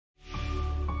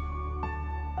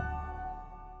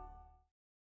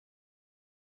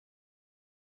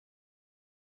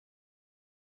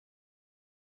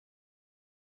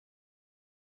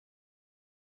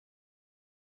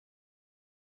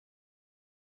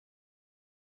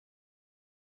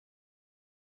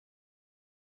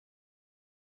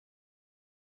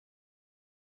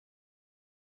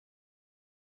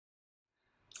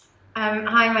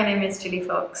Hi, my name is Gillian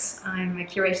Fox. I'm a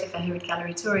curator for Hayward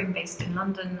Gallery Touring based in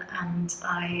London, and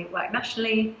I work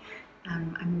nationally.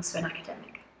 I'm also an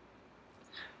academic.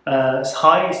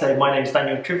 Hi, so my name is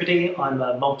Daniel Trivedy. I'm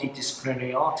a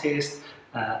multidisciplinary artist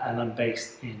and I'm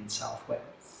based in South Wales.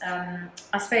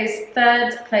 I suppose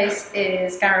third place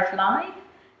is Gareth Lai,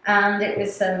 and it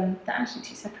was they're actually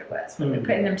two separate words, but we're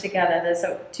putting them together. There's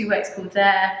two works called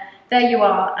There You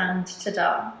Are and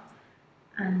Ta-da.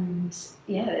 And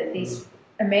yeah, these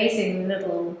amazing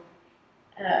little,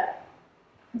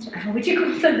 how would you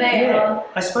call them? They are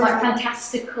I suppose like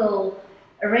fantastical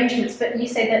arrangements, but you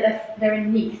say that they're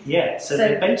in Neath. Yeah, so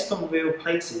they're based on real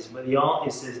places, but the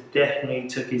artist has definitely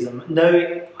took his, I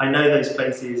know those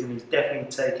places, and he's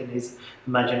definitely taken his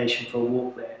imagination for a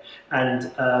walk there.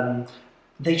 And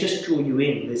they just draw you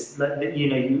in. There's,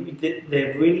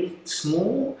 they're really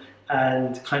small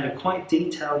and kind of quite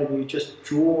detailed, and you're just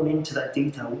drawn into that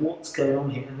detail. What's going on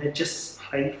here? And they're just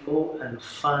playful and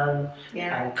fun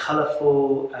and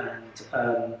colourful,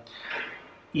 and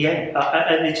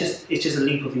and it's just a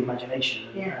leap of the imagination.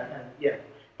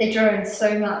 They draw in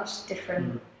so much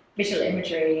different visual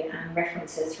imagery and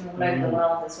references from all over the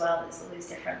world as well. There's all these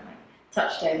different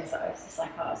touchstones that I was just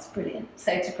like, oh, it's brilliant.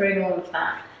 So to bring all of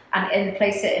that and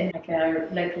place it in like a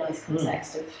localised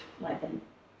context of like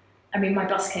my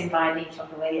bus came by Neath on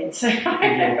the way in, so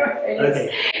I know where it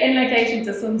is in location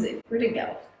to Swansea. Brilliant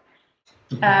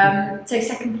girl. So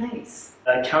second place.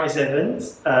 Carrie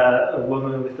Evans, a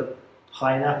woman with a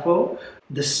pineapple.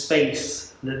 The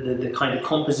space, the kind of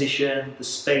composition, the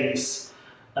space,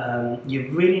 you're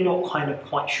really not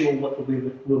quite sure what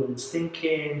the woman's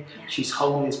thinking. She's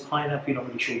holding this pineapple, you're not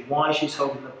really sure why she's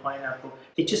holding the pineapple.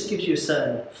 It just gives you a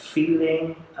certain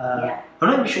feeling. I'm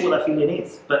not really sure what that feeling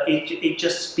is, but it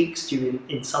just speaks to you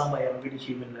in some way on a really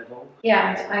human level.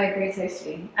 Yeah, I agree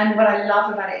totally. And what I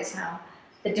love about it is how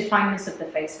the defineness of the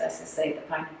face versus, say, the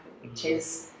pineapple, which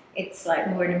is, it's like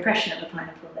more an impression of the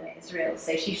pineapple than it is real.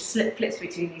 So she flips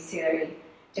between these two very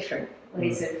different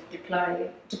ways of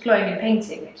deploying in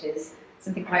painting, which is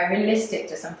something quite realistic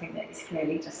to something that is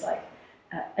clearly just like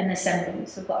an assembly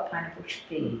of what a pineapple should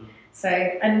be. So,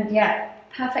 and yeah,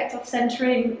 perfect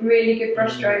off-centering, really good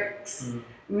brush strokes,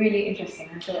 really interesting.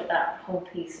 I thought that whole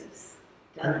piece was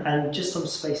done. And just some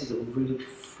spaces of really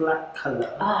flat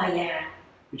colour. Oh yeah.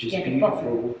 Which is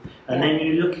beautiful. And then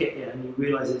you look at it and you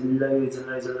realise there's loads and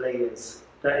loads of layers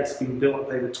that it's been built up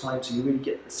over time, so you really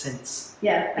get the sense.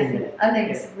 Yeah, I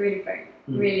think it's really great.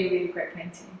 Really great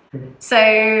painting. So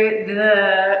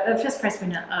the first prize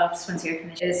winner of Swansea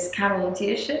Open is Carol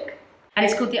Diershuk, and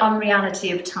it's called The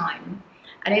Unreality of Time.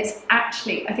 And it's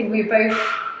actually, I think we were both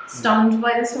stunned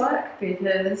by this work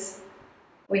because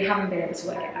we haven't been able to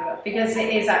work it out, because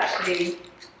it is actually,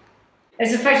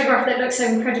 it's a photograph that looks so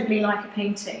incredibly like a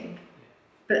painting,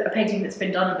 but a painting that's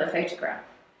been done of a photograph.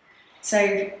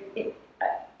 So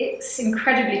it's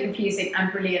incredibly confusing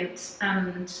and brilliant,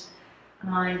 and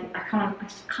I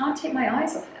can't take my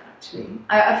eyes off it actually.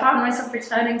 I found myself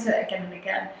returning to it again and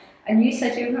again. And you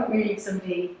said you're not really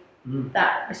somebody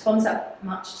that responds that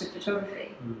much to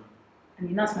photography. I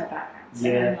mean, that's my background,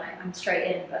 so I'm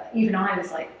straight in, but even I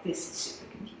was like, this is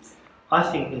super confusing.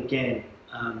 I think again,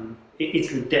 it's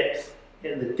the depth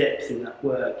in that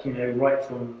work, right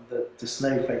from the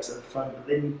snowflakes at the front, but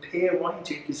then you peer right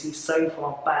into it, you can see so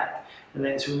far back, and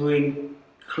then it's really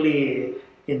clear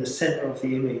in the centre of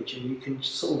the image, and you can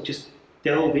sort of just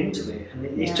delve into it, and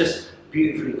it's just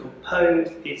beautifully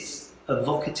composed, it's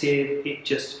evocative, it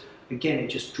just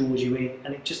draws you in,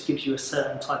 and it just gives you a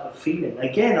certain type of feeling.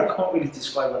 Again, I can't really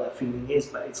describe what that feeling is,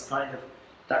 but it's kind of,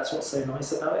 that's what's so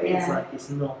nice about it. It's like, it's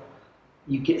not,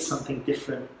 you get something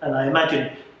different, and I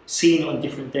imagine seeing it on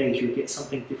different days, you'll get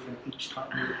something different each time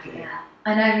you look at it.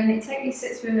 And I mean, it totally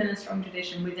sits within a strong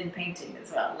tradition within painting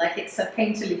as well. Like, it's a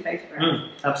painterly photograph.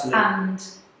 Absolutely.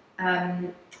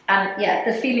 And yeah,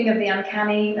 the feeling of the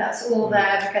uncanny, that's all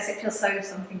there, because it feels so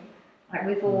something like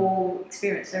we've all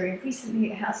experienced very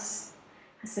recently. It has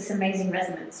this amazing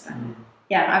resonance.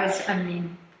 Yeah,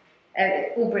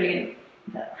 all brilliant,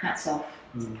 but hats off.